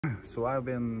So I've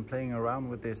been playing around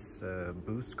with this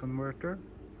boost converter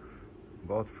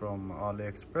bought from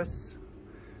AliExpress.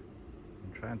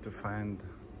 I'm trying to find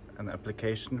an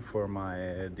application for my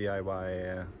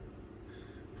DIY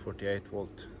 48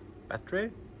 volt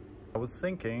battery. I was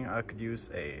thinking I could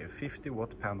use a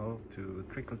 50-watt panel to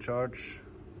trickle charge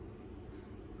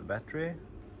the battery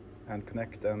and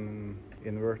connect an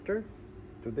inverter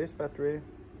to this battery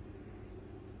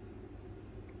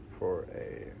for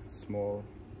a small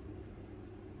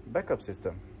backup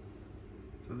system.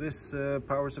 So this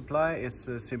power supply is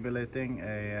simulating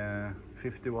a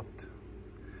 50-watt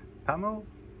panel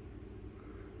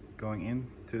going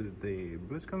into the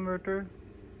boost converter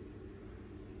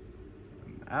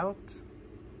and out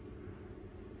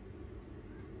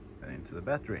and into the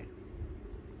battery.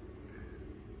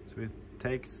 So it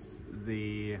takes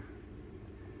the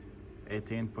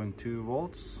 18.2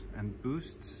 volts and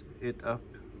boosts it up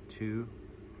to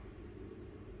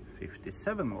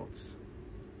 57 volts.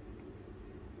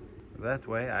 That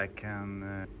way I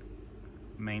can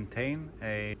maintain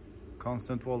a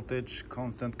constant voltage,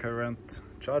 constant current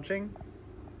charging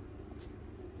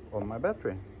on my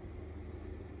battery.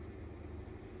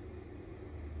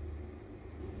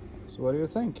 So what do you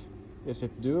think? Is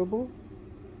it doable?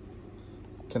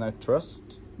 Can I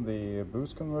trust the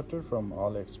boost converter from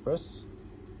AliExpress?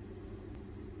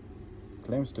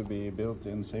 Claims to be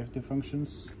built-in safety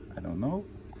functions. I don't know.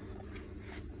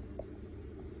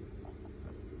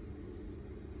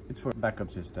 It's for backup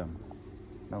system.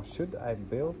 Now, should I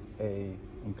build a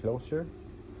enclosure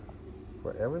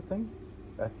for everything?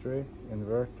 Battery,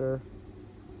 inverter,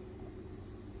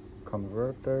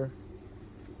 converter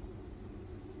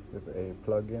with a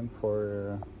plug-in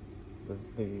for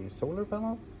the solar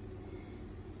panel?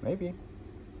 Maybe.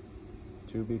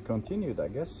 To be continued, I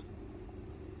guess.